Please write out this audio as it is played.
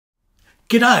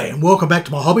G'day and welcome back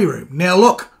to my hobby room. Now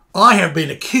look, I have been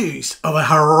accused of a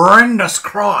horrendous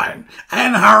crime.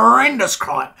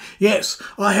 Yes,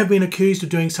 I have been accused of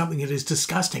doing something that is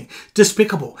disgusting,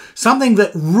 despicable, something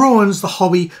that ruins the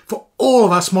hobby for all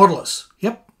of us modelers.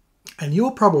 Yep, and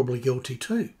you're probably guilty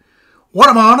too. What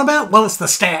am I on about? Well, it's the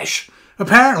stash.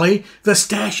 Apparently, the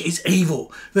stash is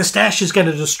evil. The stash is going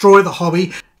to destroy the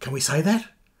hobby. Can we say that?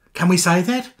 Can we say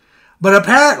that? But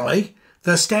apparently,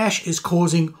 the stash is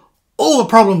causing all the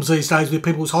problems these days with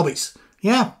people's hobbies.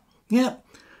 Yeah.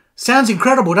 Sounds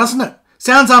incredible, doesn't it?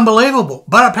 Sounds unbelievable,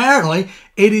 but apparently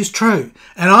it is true.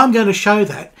 And I'm going to show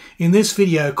that in this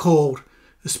video called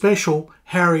The Special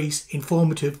Harry's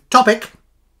Informative Topic.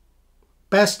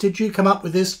 Bass, did you come up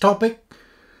with this topic?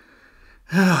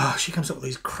 Oh, she comes up with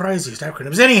these craziest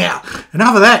acronyms. Anyhow,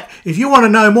 enough of that. If you want to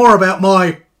know more about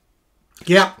my...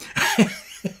 Yep.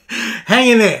 Hang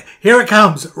in there. Here it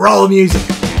comes. Roll the music.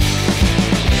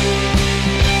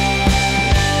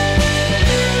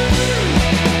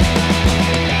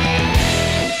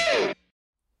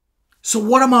 So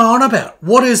what am I on about?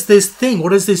 What is this thing?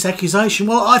 What is this accusation?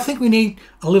 Well, I think we need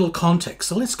a little context.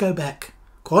 So let's go back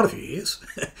quite a few years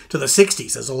to the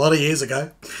 60s. That's a lot of years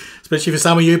ago, especially for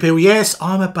some of you people. Yes,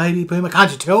 I'm a baby boomer. Can't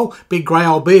you tell? Big grey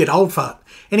old beard, old fart.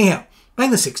 Anyhow, back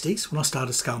in the 60s, when I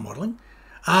started scale modelling,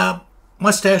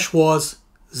 my stash was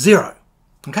zero.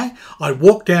 Okay, I'd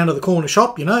walk down to the corner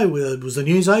shop, you know, where it was the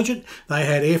newsagent. They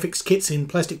had Airfix kits in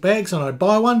plastic bags, and I'd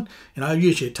buy one. You know,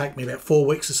 usually it'd take me about 4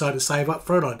 weeks or so to save up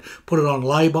for it. I'd put it on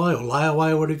lay-by or layaway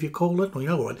or whatever you call it. Or, you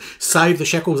know, I'd save the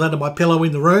shekels under my pillow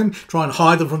in the room, try and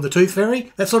hide them from the tooth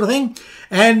fairy, that sort of thing.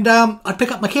 And I'd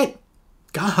pick up my kit,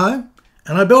 go home,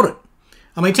 and I'd build it.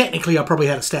 I mean, technically I probably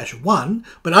had a stash of one,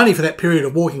 but only for that period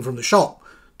of walking from the shop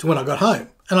to when I got home.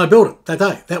 And I built it that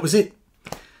day. That was it.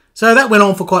 So that went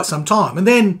on for quite some time. And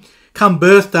then come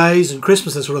birthdays and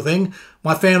Christmas, that sort of thing,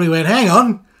 my family went, hang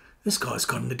on, this guy's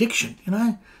got an addiction, you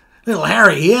know. Little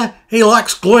Harry here, he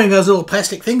likes gluing those little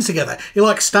plastic things together. He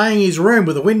likes staying in his room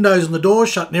with the windows and the doors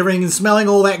shut and everything and smelling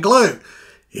all that glue.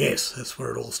 Yes, that's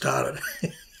where it all started.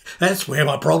 That's where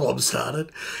my problem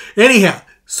started. Anyhow,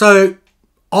 so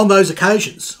on those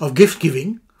occasions of gift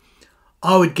giving,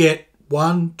 I would get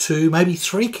 1, 2, maybe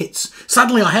 3 kits.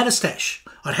 Suddenly I had a stash.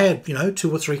 I'd had, you know,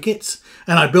 2 or 3 kits.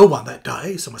 And I'd build one that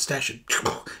day, so my stash would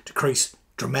decrease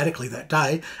dramatically that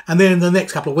day. And then the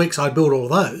next couple of weeks, I'd build all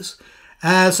of those.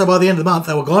 So by the end of the month,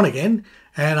 they were gone again.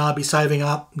 And I'd be saving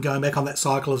up and going back on that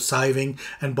cycle of saving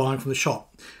and buying from the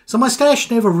shop. So my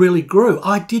stash never really grew.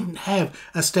 I didn't have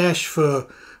a stash for,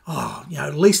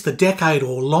 at least a decade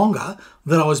or longer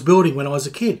that I was building when I was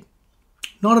a kid.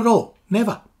 Not at all.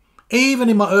 Never. Even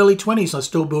in my early 20s, I was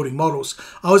still building models.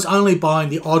 I was only buying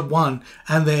the odd one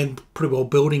and then pretty well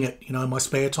building it, you know, in my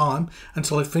spare time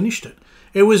until I finished it.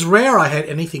 It was rare I had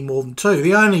anything more than 2.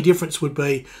 The only difference would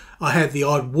be I had the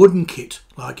odd wooden kit.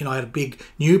 Like, you know, I had a big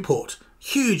Newport,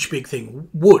 huge big thing,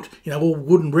 wood, you know, all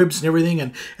wooden ribs and everything,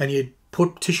 and you'd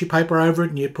put tissue paper over it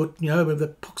and you'd put, you know, the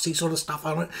epoxy sort of stuff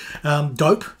on it.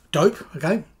 Dope,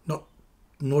 okay?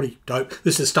 Naughty dope.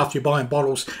 This is stuff you buy in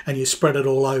bottles and you spread it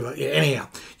all over. Yeah, anyhow,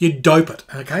 you dope it,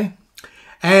 okay?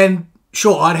 And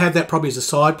sure, I'd have that probably as a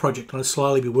side project and I'd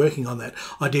slowly be working on that.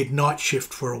 I did night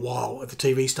shift for a while at the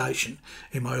TV station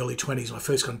in my early 20s when I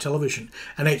first got on television.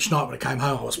 And each night when I came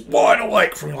home, I was wide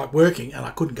awake from like working and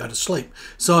I couldn't go to sleep.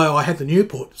 So I had the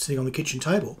Newport sitting on the kitchen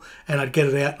table and I'd get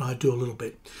it out and I'd do a little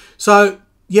bit. So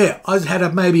yeah, I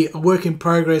had maybe a work in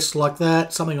progress like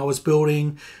that, something I was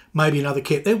building, maybe another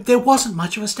kit. There wasn't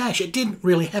much of a stash. It didn't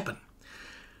really happen.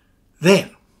 Then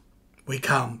we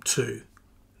come to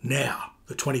now,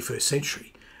 the 21st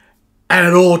century, and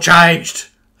it all changed.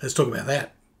 Let's talk about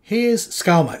that. Here's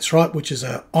Scalemates, right, which is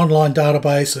an online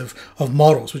database of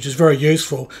models, which is very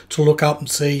useful to look up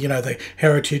and see, you know, the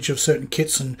heritage of certain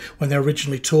kits and when they're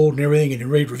originally tooled and everything, and you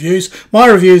read reviews. My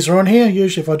reviews are on here.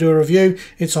 Usually if I do a review,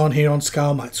 it's on here on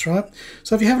Scalemates, right?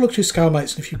 So if you have a look through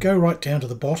Scalemates, and if you go right down to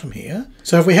the bottom here,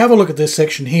 so if we have a look at this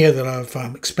section here that I've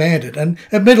expanded, and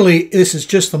admittedly this is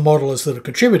just the modelers that have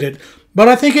contributed, but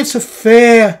I think it's a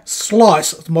fair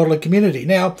slice of the modelling community.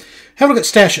 Now, have a look at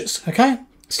stashes, okay?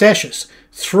 Stashes.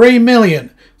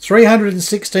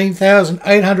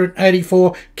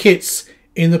 3,316,884 kits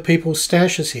in the people's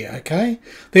stashes here, okay?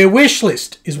 Their wish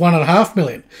list is 1.5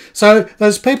 million. So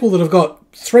those people that have got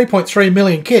 3.3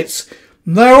 million kits,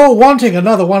 they're all wanting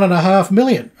another 1.5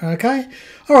 million, okay?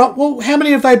 All right, well, how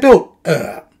many have they built?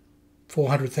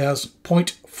 400,000,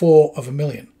 0.4 of a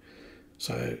million.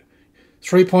 So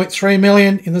 3.3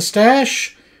 million in the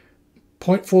stash,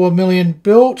 0.4 million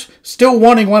built, still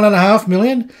wanting 1.5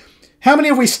 million. How many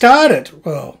have we started?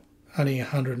 Well, only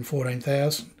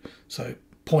 114,000. So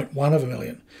 0.1 of a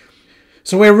million.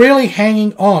 So we're really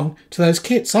hanging on to those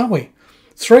kits, aren't we?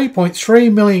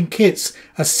 3.3 million kits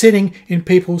are sitting in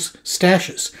people's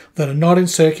stashes that are not in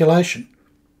circulation.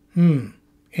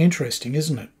 Interesting,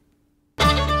 isn't it?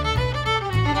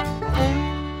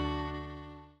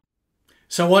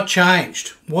 So what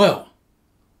changed? Well,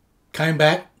 came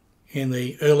back in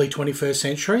the early 21st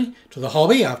century to the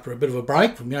hobby after a bit of a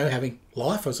break from, having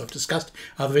life, as I've discussed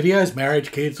in other videos,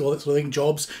 marriage, kids, all that sort of thing,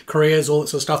 jobs, careers, all that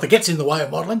sort of stuff that gets in the way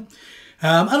of modelling.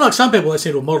 Unlike some people, they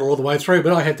seem to model all the way through,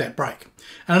 but I had that break.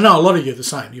 And I know a lot of you are the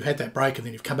same. You've had that break and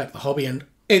then you've come back to the hobby and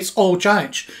it's all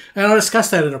changed. And I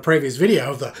discussed that in a previous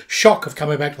video of the shock of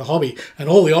coming back to the hobby and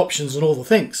all the options and all the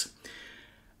things.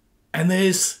 And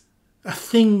there's a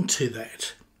thing to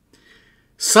that.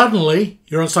 Suddenly,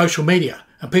 you're on social media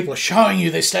and people are showing you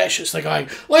their stashes. They're going,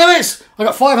 look at this, I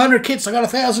got 500 kits, I got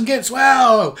 1,000 kits,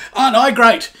 wow, aren't I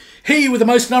great? He with the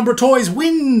most number of toys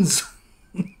wins.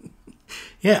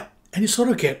 Yeah, and you sort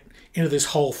of get into this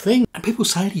whole thing. And people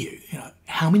say to you,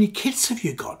 how many kits have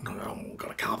you got? And I go, I've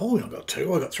got a couple, I've got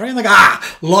 2, I've got 3. And they go,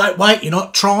 lightweight, you're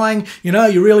not trying,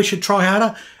 you really should try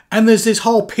harder. And there's this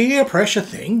whole peer pressure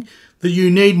thing that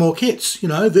you need more kits,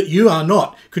 that you are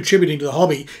not contributing to the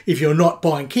hobby if you're not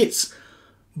buying kits.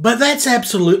 But that's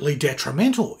absolutely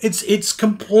detrimental. It's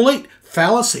complete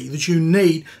fallacy that you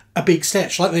need a big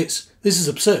stash like this. This is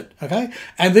absurd, okay?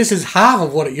 And this is half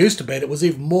of what it used to be. It was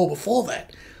even more before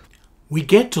that. We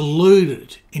get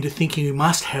deluded into thinking we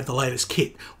must have the latest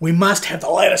kit. We must have the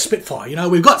latest Spitfire.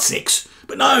 We've got 6,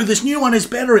 but no, this new one is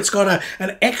better. It's got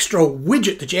an extra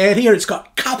widget that you add here. It's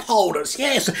got cup holders.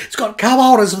 Yes, it's got cup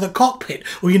holders for the cockpit.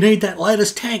 Well, you need that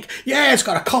latest tank. Yeah, it's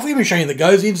got a coffee machine that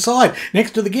goes inside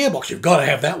next to the gearbox. You've got to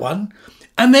have that one.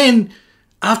 And then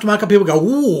aftermarket people go,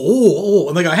 ooh,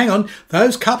 and they go, hang on,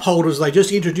 those cup holders they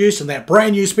just introduced in that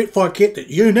brand new Spitfire kit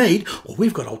that you need, well,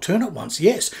 we've got alternate ones,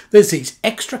 yes. There's these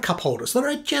extra cup holders that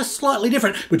are just slightly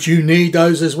different, but you need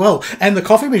those as well. And the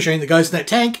coffee machine that goes in that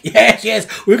tank, yes,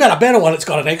 we've got a better one. It's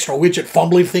got an extra widget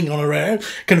fumbly thing on a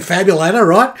confabulator,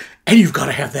 right? And you've got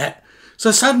to have that.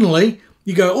 So suddenly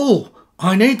you go, oh,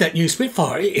 I need that new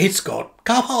Spitfire. It's got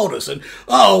cup holders. And,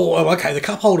 okay, the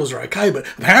cup holders are okay, but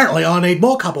apparently I need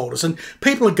more cup holders. And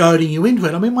people are goading you into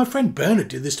it. I mean, my friend Bernard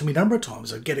did this to me a number of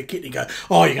times. I'd get a kit and he'd go,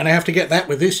 oh, you're going to have to get that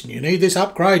with this, and you need this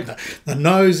upgrade. The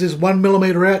nose is 1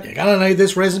 millimetre out. You're going to need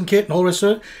this resin kit and all this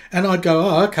sort of. And I'd go,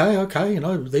 oh, okay,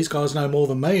 these guys know more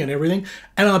than me and everything.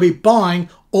 And I'd be buying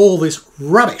all this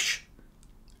rubbish.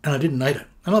 And I didn't need it.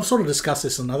 And I've sort of discussed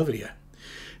this in another video.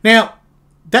 Now,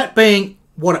 that being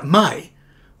what it may,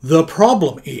 the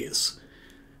problem is,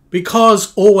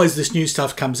 because always this new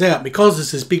stuff comes out, because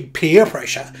there's this big peer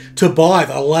pressure to buy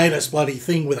the latest bloody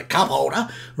thing with a cup holder,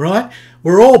 right?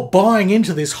 We're all buying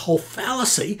into this whole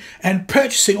fallacy and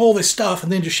purchasing all this stuff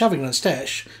and then just shoving it in a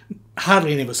stash.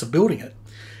 Hardly any of us are building it.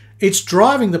 It's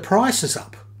driving the prices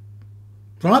up,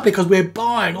 right? Because we're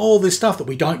buying all this stuff that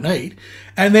we don't need,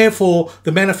 and therefore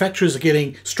the manufacturers are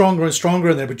getting stronger and stronger,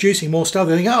 and they're producing more stuff.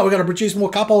 They think, oh, we've got to produce more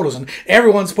cup holders, and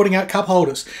everyone's putting out cup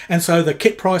holders. And so the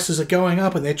kit prices are going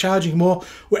up and they're charging more.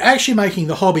 We're actually making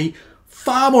the hobby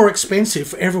far more expensive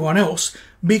for everyone else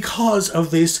because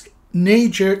of this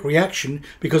knee-jerk reaction,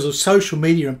 because of social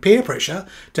media and peer pressure,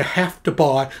 to have to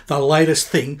buy the latest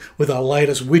thing with the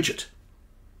latest widget.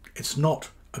 It's not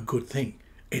a good thing.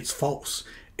 It's false.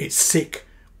 It's sick.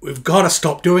 We've got to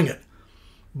stop doing it.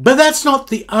 But that's not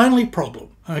the only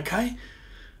problem, okay?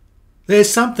 There's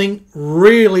something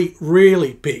really,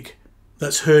 really big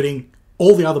that's hurting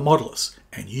all the other modelers.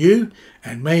 And you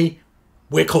and me,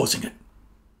 we're causing it.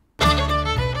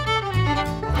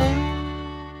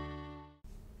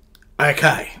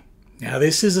 Okay, now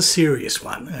this is a serious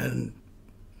one. And,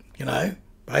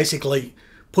 basically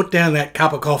put down that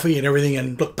cup of coffee and everything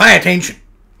and look, pay attention.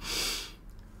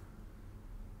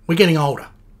 We're getting older,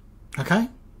 okay?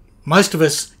 Most of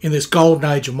us in this golden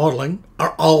age of modelling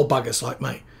are old buggers like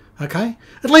me, okay?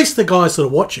 At least the guys that are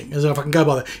watching, as if I can go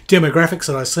by the demographics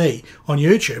that I see on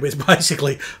YouTube, it's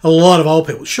basically a lot of old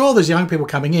people. Sure, there's young people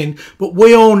coming in, but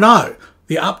we all know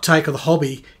the uptake of the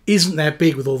hobby isn't that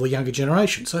big with all the younger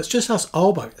generation. So it's just us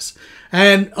old buggers.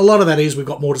 And a lot of that is we've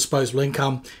got more disposable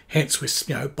income, hence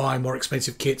we're buying more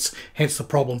expensive kits, hence the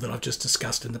problem that I've just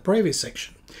discussed in the previous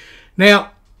section.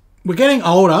 Now, we're getting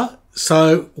older,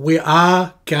 so we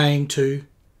are going to,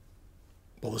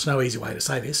 well, there's no easy way to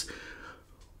say this,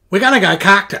 we're going to go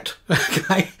carked it,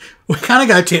 okay? We're going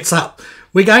to go tits up.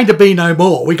 We're going to be no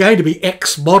more. We're going to be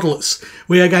ex-modelers.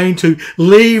 We are going to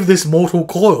leave this mortal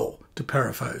coil, to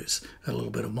paraphrase a little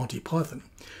bit of Monty Python.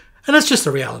 And that's just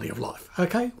the reality of life,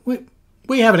 okay? We're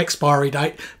We have an expiry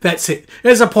date. That's it.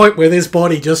 There's a point where this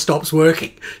body just stops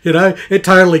working. You know, it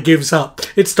totally gives up.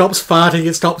 It stops farting.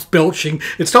 It stops belching.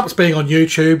 It stops being on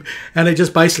YouTube. And it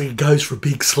just basically goes for a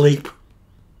big sleep.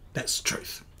 That's the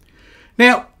truth.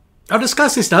 Now, I've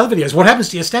discussed this in other videos. What happens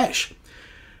to your stash?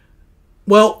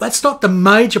 Well, that's not the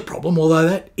major problem, although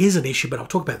that is an issue, but I'll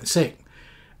talk about it in a sec.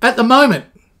 At the moment,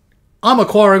 I'm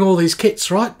acquiring all these kits,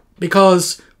 right?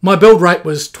 Because my build rate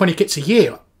was 20 kits a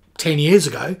year 10 years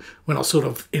ago when I was sort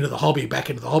of back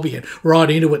into the hobby and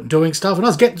right into it and doing stuff. And I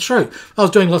was getting through. I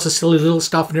was doing lots of silly little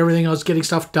stuff and everything. I was getting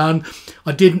stuff done.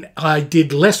 I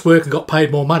did less work and got paid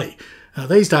more money.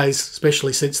 These days,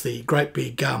 especially since the great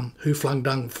big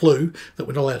who-flung-dung flu that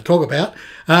we're not allowed to talk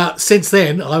about, since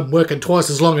then I'm working twice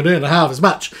as long and earning half as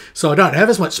much. So I don't have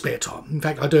as much spare time. In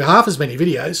fact, I do half as many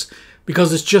videos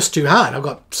because it's just too hard. I've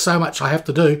got so much I have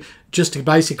to do just to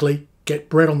basically get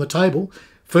bread on the table,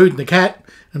 food in the cat,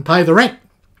 and pay the rent.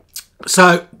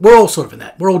 So we're all sort of in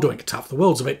that. We're all doing it tough. The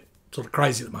world's a bit sort of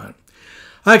crazy at the moment.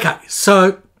 Okay,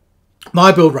 so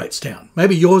my build rate's down.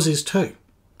 Maybe yours is too,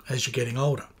 as you're getting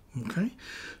older. Okay,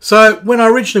 so when I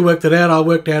originally worked it out, I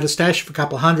worked out a stash of a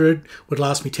couple of hundred would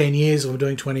last me 10 years. I'm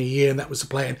doing 20 a year, and that was the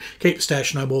plan. Keep the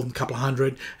stash no more than a couple of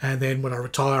hundred, and then when I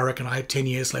retire, I reckon I have 10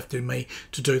 years left in me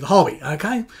to do the hobby.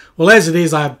 Okay, well, as it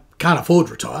is, I can't afford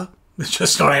to retire. It's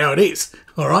just not how it is.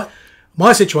 All right,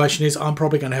 my situation is I'm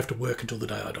probably going to have to work until the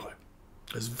day I die.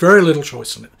 There's very little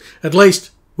choice in it. At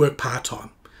least work part-time,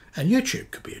 and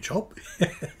YouTube could be a job.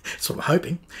 That's what I'm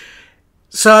hoping.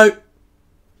 So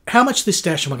how much of this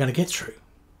stash am I going to get through?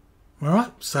 All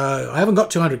right, so I haven't got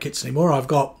 200 kits anymore. I've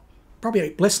got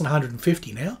probably less than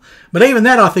 150 now. But even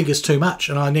that I think is too much,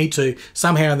 and I need to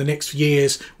somehow in the next few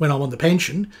years when I'm on the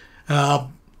pension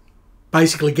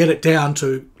basically get it down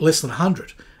to less than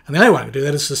 100. And the only way I can do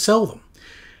that is to sell them.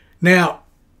 Now,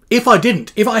 if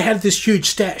I had this huge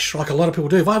stash, like a lot of people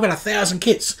do, if I've got 1,000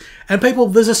 kits, and people,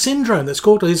 there's a syndrome that's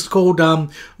called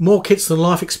more kits than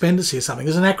life expectancy or something.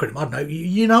 There's an acronym. I don't know.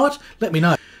 You know it? Let me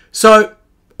know. So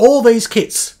all these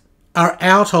kits are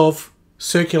out of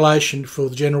circulation for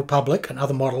the general public and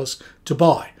other modelers to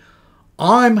buy.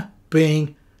 I'm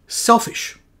being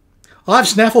selfish. I've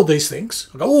snaffled these things.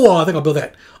 I go, oh, I think I'll build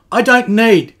that. I don't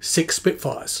need 6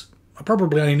 Spitfires. I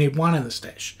probably only need 1 in the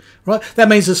stash. Right? That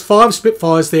means there's 5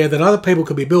 Spitfires there that other people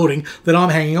could be building that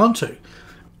I'm hanging on to.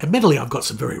 Admittedly, I've got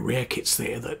some very rare kits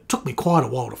there that took me quite a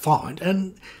while to find,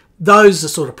 and those are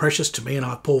sort of precious to me, and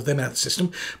I've pulled them out of the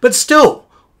system. But still,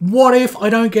 what if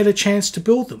I don't get a chance to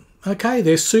build them? Okay,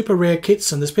 they're super rare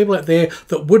kits, and there's people out there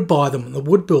that would buy them and that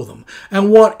would build them.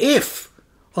 And what if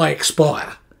I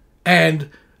expire and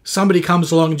somebody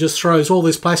comes along and just throws all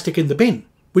this plastic in the bin,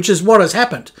 which is what has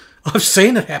happened. I've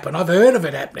seen it happen. I've heard of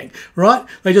it happening, right?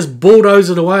 They just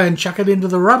bulldoze it away and chuck it into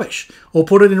the rubbish or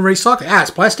put it in recycling. Ah, it's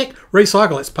plastic?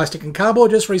 Recycle it. It's plastic and cardboard,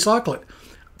 just recycle it.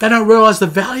 They don't realise the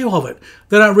value of it.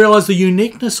 They don't realise the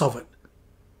uniqueness of it.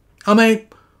 I mean,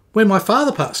 when my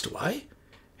father passed away,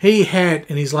 he had,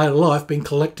 in his later life, been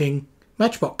collecting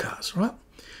Matchbox cars, right?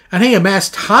 And he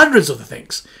amassed hundreds of the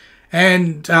things.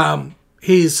 And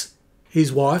his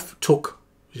wife took,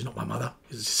 she's not my mother,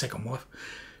 this is his second wife,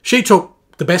 she took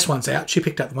the best ones out. She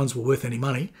picked up the ones that were worth any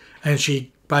money, and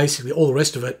she basically, all the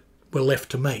rest of it were left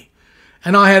to me.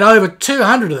 And I had over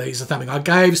 200 of these or something. I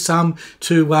gave some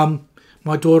to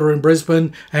my daughter in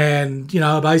Brisbane, and, you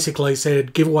know, I basically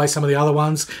said give away some of the other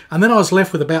ones. And then I was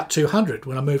left with about 200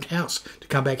 when I moved house to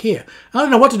come back here. I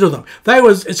don't know what to do with them.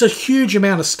 It's a huge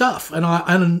amount of stuff,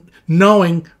 and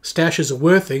knowing stashes are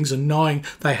worth things and knowing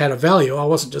they had a value, I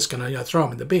wasn't just going to throw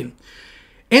them in the bin.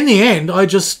 In the end, I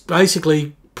just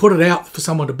basically put it out for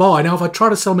someone to buy. Now, if I try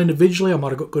to sell them individually, I might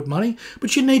have got good money,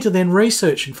 but you need to then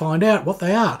research and find out what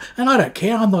they are. And I don't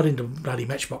care. I'm not into bloody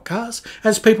Matchbox cars,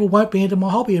 as people won't be into my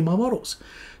hobby and my models.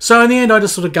 So in the end, I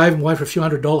just sort of gave them away for a few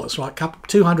 $100s, like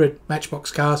 200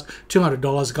 Matchbox cars,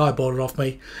 $200. A guy bought it off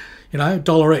me, you know,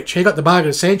 $1 each. He got the bargain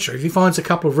of the century. If he finds a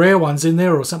couple of rare ones in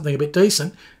there or something a bit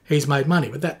decent, he's made money.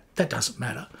 But that doesn't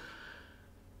matter.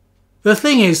 The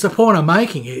thing is, the point I'm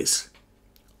making is,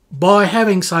 by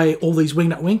having, say, all these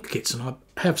Wingnut Wing kits, and I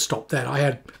have stopped that. I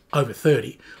had over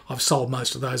 30. I've sold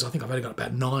most of those. I think I've only got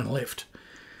about 9 left.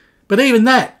 But even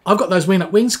that, I've got those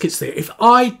Wingnut Wings kits there. If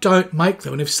I don't make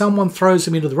them, and if someone throws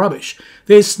them into the rubbish,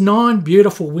 there's 9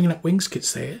 beautiful Wingnut Wings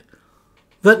kits there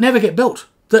that never get built,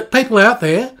 that people out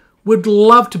there would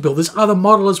love to build. There's other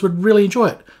modelers would really enjoy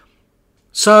it.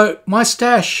 So my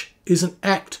stash is an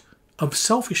act of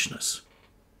selfishness.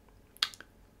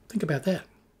 Think about that.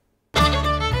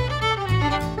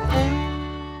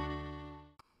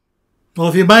 Well,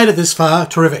 if you made it this far,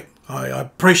 terrific. I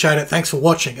appreciate it. Thanks for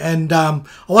watching. And I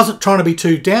wasn't trying to be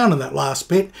too down in that last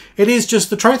bit. It is just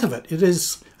the truth of it. It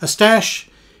is a stash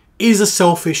is a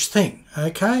selfish thing,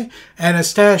 okay? And a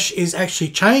stash is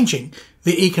actually changing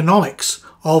the economics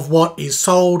of what is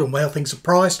sold and how things are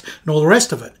priced and all the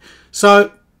rest of it.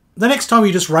 So the next time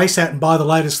you just race out and buy the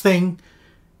latest thing,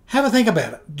 have a think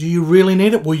about it. Do you really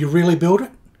need it? Will you really build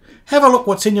it? Have a look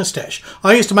what's in your stash.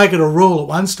 I used to make it a rule at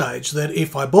one stage that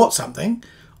if I bought something,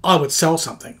 I would sell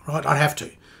something, right? I'd have to.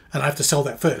 And I have to sell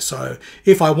that first. So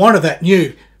if I wanted that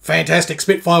new fantastic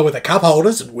Spitfire with the cup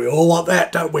holders, and we all want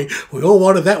that, don't we? We all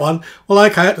wanted that one. Well,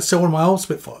 okay, I had to sell one of my old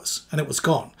Spitfires, and it was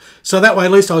gone. So that way,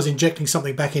 at least I was injecting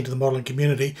something back into the modelling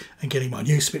community and getting my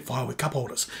new Spitfire with cup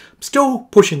holders. I'm still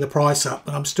pushing the price up,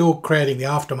 and I'm still creating the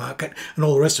aftermarket and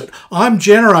all the rest of it. I'm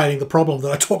generating the problem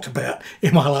that I talked about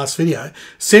in my last video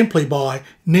simply by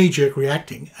knee-jerk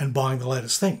reacting and buying the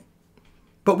latest thing.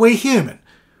 But we're human.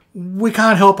 We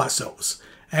can't help ourselves.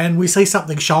 And we see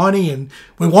something shiny and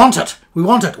we want it. We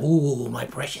want it. Ooh, my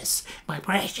precious, my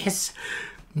precious.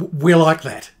 We're like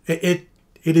that. It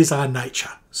is our nature.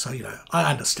 So, you know, I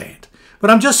understand.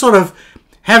 But I'm just sort of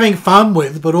having fun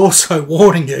with, but also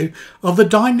warning you of the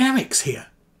dynamics here.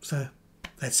 So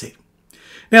that's it.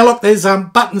 Now, look, there's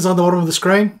buttons on the bottom of the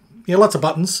screen. Yeah, lots of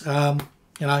buttons.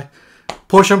 You know,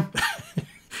 push them.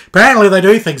 Apparently they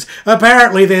do things.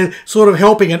 Apparently they're sort of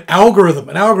helping an algorithm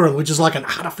which is like an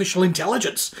artificial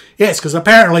intelligence. Yes, because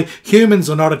apparently humans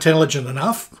are not intelligent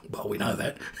enough. Well, we know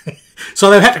that. So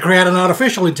they've had to create an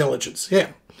artificial intelligence,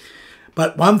 yeah.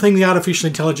 But one thing the artificial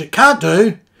intelligence can't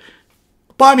do,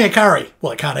 buy me a curry.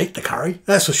 Well, it can't eat the curry,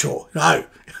 that's for sure. No.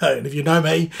 And if you know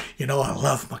me, you know I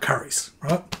love my curries,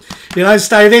 right? You don't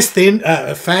stay this thin,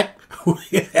 fat,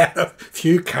 without a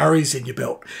few curries in your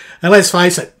belt. And let's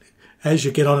face it, as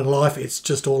you get on in life, it's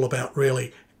just all about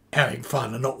really having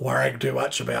fun and not worrying too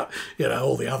much about, you know,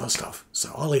 all the other stuff.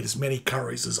 So I'll eat as many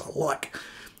curries as I like,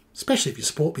 especially if you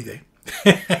support me there.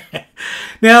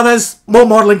 Now, there's more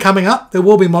modelling coming up. There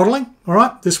will be modelling, all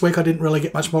right? This week I didn't really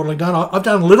get much modelling done. I've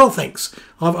done little things.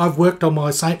 I've worked on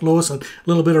my St. Louis and a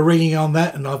little bit of rigging on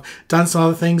that, and I've done some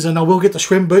other things, and I will get the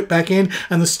Shrimp boot back in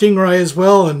and the Stingray as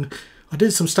well, and I did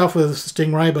some stuff with the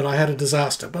Stingray, but I had a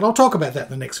disaster. But I'll talk about that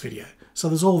in the next video. So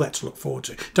there's all that to look forward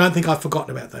to. Don't think I've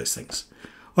forgotten about those things.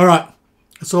 All right,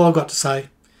 that's all I've got to say.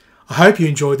 I hope you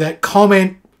enjoyed that.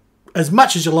 Comment as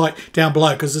much as you like down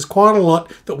below, because there's quite a lot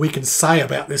that we can say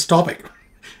about this topic.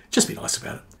 Just be nice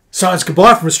about it. So it's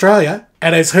goodbye from Australia,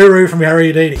 and it's hooroo from Harry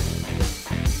Houdini.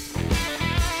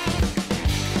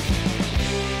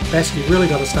 Bass, you've really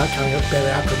got to start coming up with better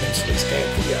outro than these damn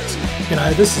videos. You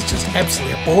know, this is just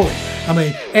absolutely appalling. I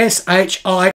mean, S-H-I...